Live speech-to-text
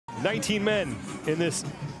19 men in this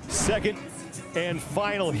second and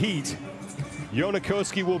final heat.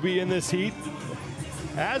 Jonakoski will be in this heat,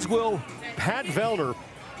 as will Pat Vellner,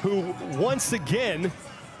 who once again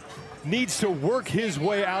needs to work his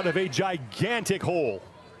way out of a gigantic hole.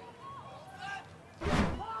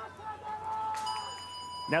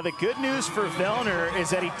 Now the good news for Vellner is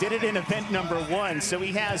that he did it in event number 1, so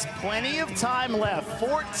he has plenty of time left,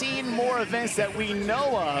 14 more events that we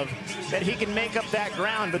know of that he can make up that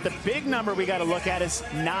ground. But the big number we got to look at is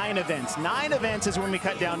 9 events. 9 events is when we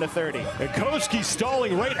cut down to 30. And Koski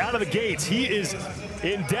stalling right out of the gates. He is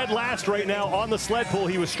in dead last right now on the sled pull.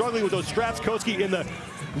 He was struggling with those straps. Koski in the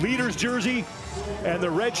leader's jersey and the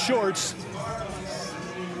red shorts.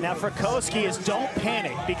 Now for Koski is don't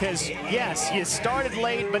panic, because yes, you started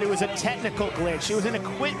late, but it was a technical glitch. It was an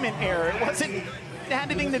equipment error. It had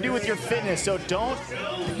anything to do with your fitness, so don't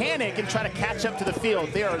panic and try to catch up to the field.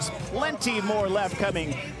 There's plenty more left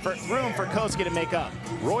coming, for room for Koski to make up.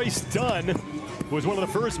 Royce Dunn was one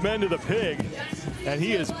of the first men to the pig, and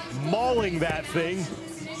he is mauling that thing.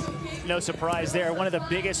 No surprise there. One of the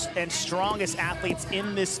biggest and strongest athletes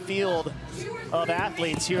in this field of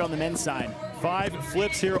athletes here on the men's side. 5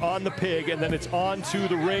 flips here on the pig, and then it's on to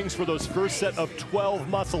the rings for those first set of 12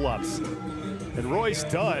 muscle-ups. And Royce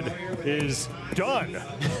Dunn is done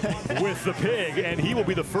with the pig, and he will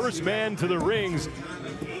be the first man to the rings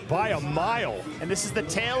by a mile. And this is the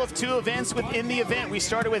tale of 2 events within the event. We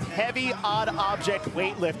started with heavy odd object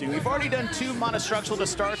weightlifting. We've already done 2 monostructural to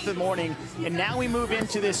start the morning, and now we move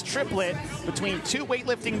into this triplet between 2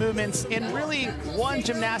 weightlifting movements and really 1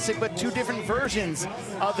 gymnastic, but 2 different versions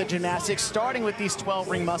of the gymnastics, starting with these 12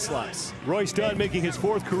 ring muscle-ups. Royce Dunn making his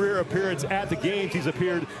 4th career appearance at the games. He's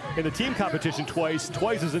appeared in the team competition twice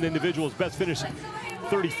as an individual. His best finish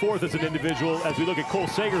 34th as an individual. As we look at Cole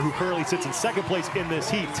Sager, who currently sits in 2nd place in this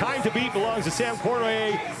heat. Time to beat belongs to Sam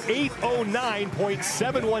Cournoyer,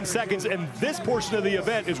 8:09.71 seconds, and this portion of the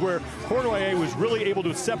event is where Cournoyer was really able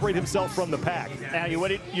to separate himself from the pack. Now,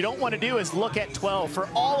 what you don't want to do is look at 12. For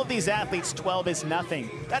all of these athletes, 12 is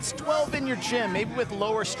nothing. That's 12 in your gym, maybe with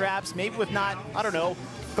lower straps, maybe with not, I don't know,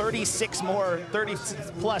 36 more, 30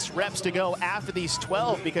 plus reps to go after these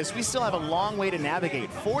 12, because we still have a long way to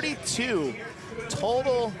navigate. 42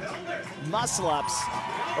 total muscle-ups,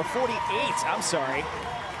 or 48, I'm sorry,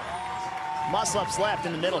 muscle-ups left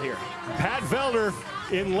in the middle here. Pat Vellner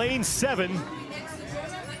in lane 7.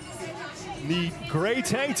 The gray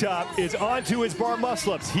tank top is onto his bar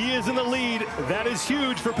muscle-ups. He is in the lead. That is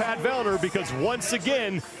huge for Pat Vellner, because once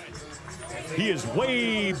again, he is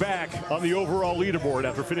way back on the overall leaderboard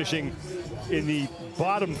after finishing in the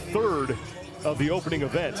bottom 3rd of the opening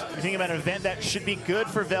event. You're thinking about an event that should be good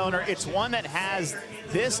for Vellner. It's one that has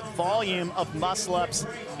this volume of muscle-ups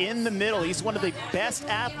in the middle. He's one of the best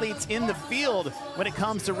athletes in the field when it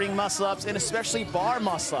comes to ring muscle-ups, and especially bar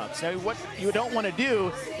muscle-ups. Now, what you don't want to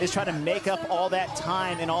do is try to make up all that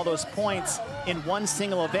time and all those points in one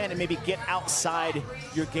single event and maybe get outside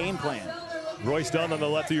your game plan. Royce Dunn on the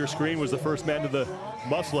left of your screen was the first man to the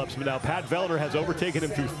muscle-ups, but now Pat Vellner has overtaken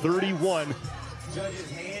him through 31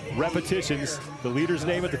 repetitions. The leader's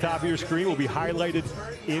name at the top of your screen will be highlighted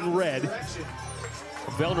in red.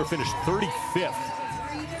 Vellner finished 35th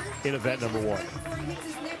in event number 1.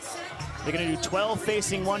 They're going to do 12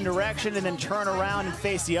 facing one direction and then turn around and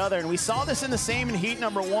face the other. And we saw this in the same in heat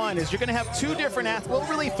number 1, is you're going to have 2 different athletes, well,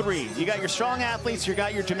 really 3. You got your strong athletes, you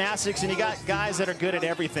got your gymnastics, and you got guys that are good at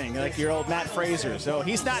everything, like your old Matt Fraser. So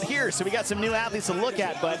he's not here, so we got some new athletes to look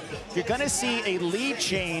at, but you're going to see a lead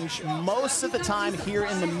change most of the time here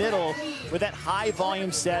in the middle with that high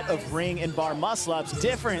volume set of ring and bar muscle-ups,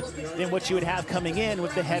 different than what you would have coming in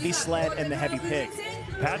with the heavy sled and the heavy pig.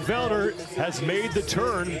 Pat Vellner has made the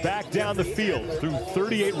turn back down the field through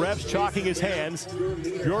 38 reps, chalking his hands.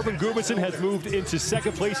 Bjorn Gudmundsson has moved into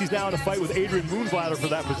 2nd place. He's now in a fight with Adrian Moonvlader for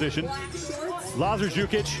that position. Lazar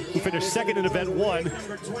Jukic, who finished 2nd in event 1,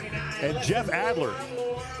 and Jeff Adler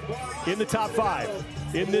in the top 5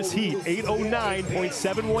 in this heat.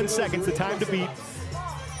 8:09.71 seconds, the time to beat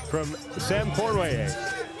from Sam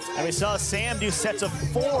Cournoyer. And we saw Sam do sets of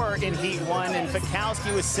 4 in heat 1, and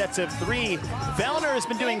Fikowski with sets of 3. Vellner has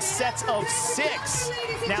been doing sets of 6.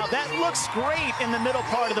 Now that looks great in the middle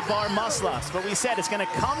part of the bar muscle-ups, but we said it's going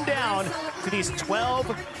to come down to these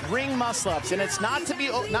 12 ring muscle-ups, and it's not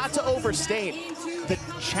to overstate the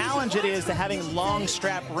challenge it is to having long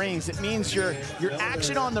strap rings. It means your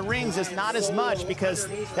action on the rings is not as much, because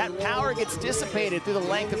that power gets dissipated through the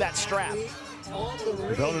length of that strap.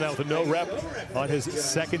 Vellner now with a no rep on his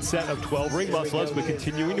 2nd set of 12 ring muscle-ups, but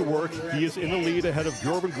continuing to work. He is in the lead ahead of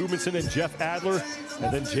Bjorn Gudmundsson and Jeff Adler,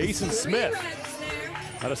 and then Jason Smith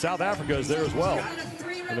out of South Africa is there as well.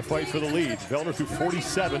 in the fight for the lead. Vellner through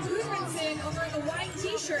 47. Over in the white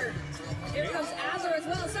t-shirt. Here comes Adler as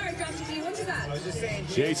well. Sorry, Dr. D, what you got?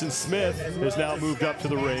 Jason Smith has now moved up to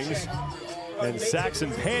the rings. And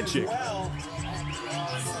Saxon Panchik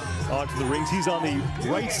onto the rings. He's on the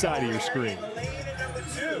right side of your screen.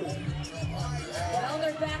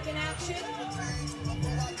 Vellner back in action.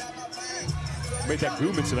 Made that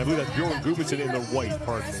Gudmundsson, I believe that's Bjorn Gudmundsson in the white,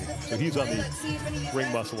 pardon me. So he's on the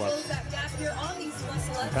ring muscle ups.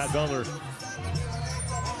 Pat Vellner.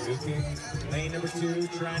 Lane number 2,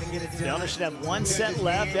 trying to get it down. Vellner should have 1 set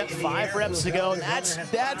left at 5 reps to go.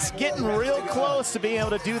 That's getting real close to being able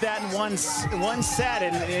to do that in one set.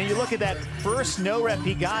 And you look at that first no rep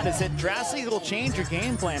he got, is it drastically will change your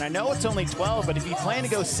game plan. I know it's only 12, but if you plan to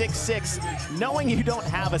go 6-6, knowing you don't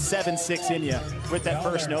have a 7-6 in you with that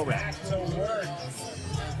first no rep.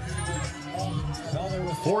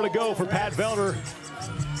 4 to go for Pat Vellner.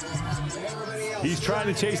 He's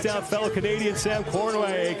trying to chase down fellow Canadian Sam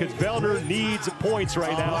Cornway because Vellner needs points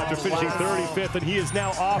right now after finishing 35th, and he is now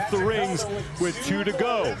off the rings with 2 to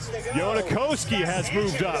go. Jonakoski has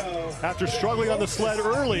moved up after struggling on the sled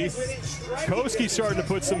early. Koski's starting to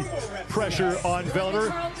put some pressure on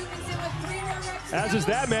Vellner, as is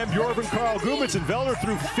that man, Bjorn Carl Gudmundsson. Vellner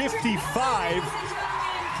through 55,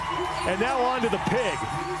 and now on to the pig.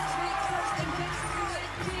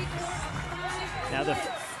 Now the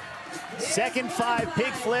second 5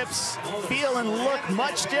 pig flips feel and look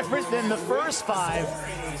much different than the first 5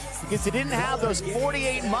 because it didn't have those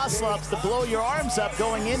 48 muscle ups to blow your arms up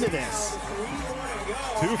going into this.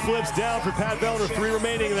 2 flips down for Pat Vellner, 3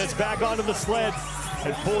 remaining, and that's back onto the sled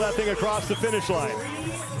and pull that thing across the finish line.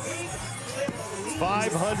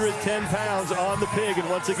 510 pounds on the pig, and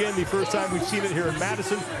once again, the first time we've seen it here in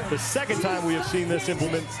Madison, the second time we have seen this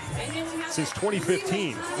implement since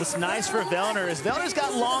 2015. What's nice for Vellner is Vellner's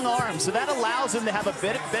got long arms, so that allows him to have a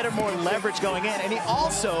bit more leverage going in. And he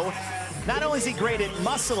also, not only is he great at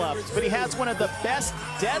muscle ups, but he has one of the best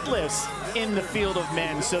deadlifts in the field of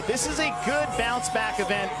men. So this is a good bounce back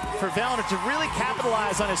event for Vellner to really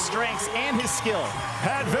capitalize on his strengths and his skill.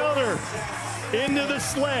 Pat Vellner into the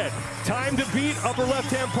sled. Time to beat, upper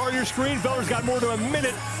left-hand part of your screen. Vellner's got more than a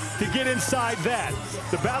minute to get inside that.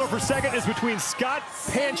 The battle for second is between Scott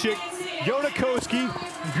Panchik, Jonakoski,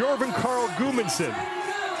 Bjorn Carl Gudmundsson,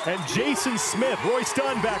 and Jason Smith. Roy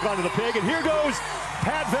Stun back onto the pig, and here goes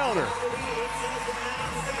Pat Vellner.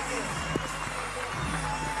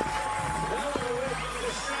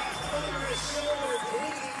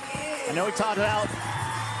 I know we talked about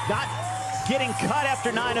not getting cut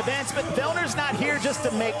after 9 events, but Vellner's not here just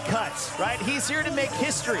to make cuts, right? He's here to make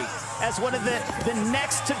history as one of the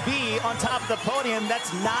next to be on top of the podium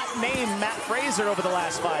that's not named Matt Fraser over the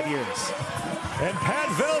last 5 years. And Pat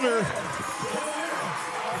Vellner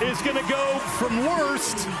is gonna go from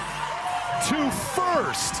worst to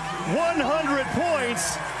first. 100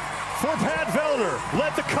 points for Pat Vellner.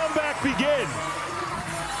 Let the comeback begin.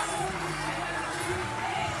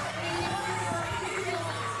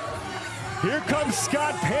 Here comes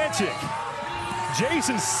Scott Panchik.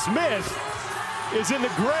 Jason Smith is in the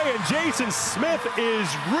gray, and Jason Smith is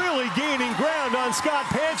really gaining ground on Scott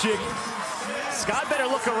Panchik. Scott better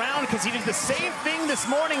look around because he did the same thing this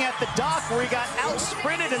morning at the dock where he got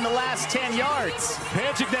out-sprinted in the last 10 yards.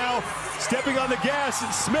 Panchik now stepping on the gas.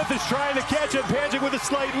 Smith is trying to catch him. Panchik with a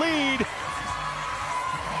slight lead.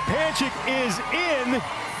 Panchik is in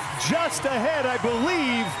just ahead, I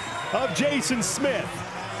believe, of Jason Smith.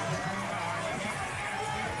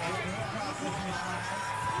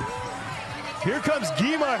 Here comes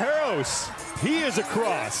Guima Harros. He is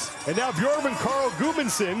across. And now Bjorn Carl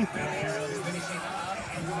Gudmundsson.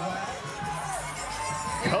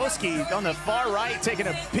 Koski on the far right taking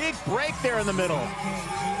a big break there in the middle.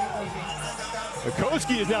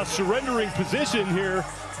 Koski is now surrendering position here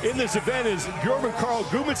in this event as Bjorn Carl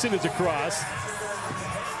Gudmundsson is across.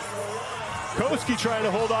 Koski trying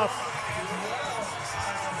to hold off,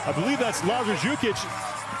 I believe that's Lazar Jukic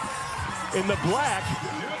in the black.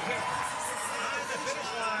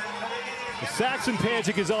 Saxon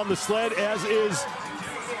Panchik is on the sled, as is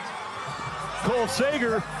Cole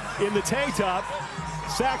Sager in the tank top.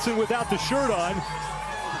 Saxon without the shirt on.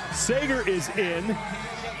 Sager is in,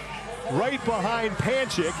 right behind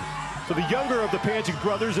Panchik. So the younger of the Panchik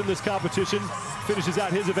brothers in this competition finishes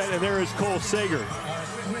out his event, and there is Cole Sager.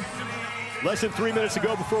 Less than 3 minutes to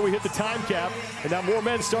go before we hit the time cap, and now more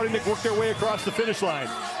men starting to work their way across the finish line.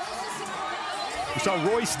 We saw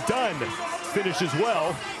Royce Dunn finish as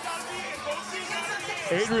well.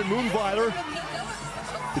 Adrian Moonweiler,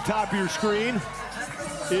 the top of your screen,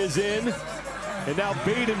 is in. And now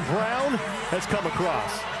Baden Brown has come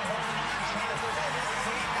across.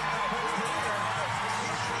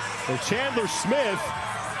 And Chandler Smith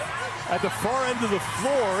at the far end of the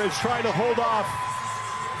floor is trying to hold off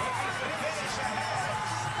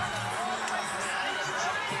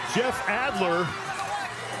Jeff Adler.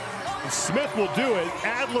 Smith will do it.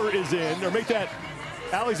 Adler is in, or make that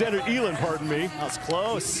Alexander Elin, pardon me. That was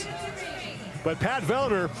close. But Pat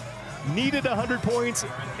Vellner needed 100 points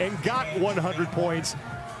and got 100 points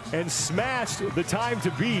and smashed the time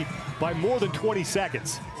to beat by more than 20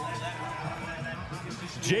 seconds.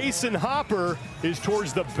 Jason Hopper is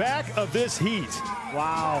towards the back of this heat.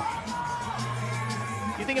 Wow.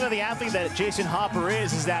 You think about the athlete that Jason Hopper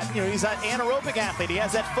is that, you know, he's an anaerobic athlete. He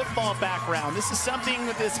has that football background. This is something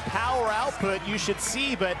with this power output you should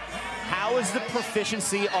see, but how is the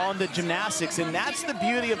proficiency on the gymnastics? And that's the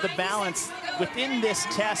beauty of the balance within this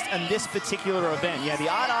test and this particular event. Yeah, the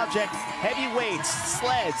odd object, heavy weights,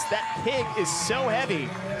 sleds, that pig is so heavy.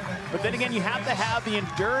 But then again, you have to have the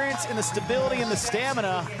endurance and the stability and the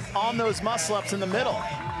stamina on those muscle-ups in the middle.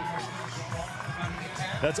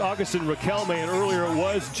 That's Augustin Raquelme, and earlier it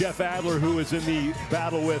was Jeff Adler who was in the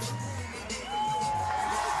battle with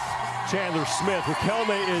Chandler Smith.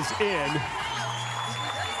 Raquelme is in.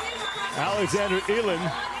 Alexander Elin,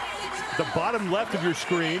 the bottom left of your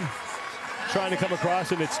screen, trying to come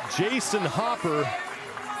across, and it's Jason Hopper,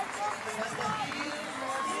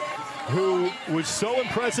 who was so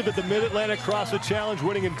impressive at the Mid-Atlantic CrossFit Challenge,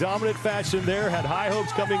 winning in dominant fashion there, had high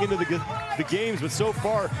hopes coming into the games, but so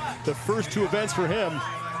far, the first two events for him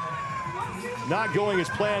not going as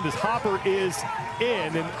planned, as Hopper is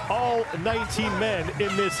in, and all 19 men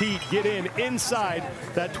in this heat get in inside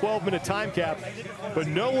that 12-minute time cap. But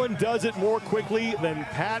no one does it more quickly than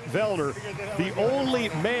Pat Vellner, the only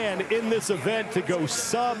man in this event to go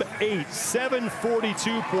sub-8,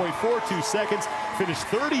 7:42.42 seconds, finished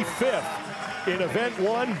 35th in event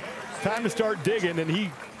one. Time to start digging, and he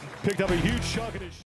picked up a huge chunk in his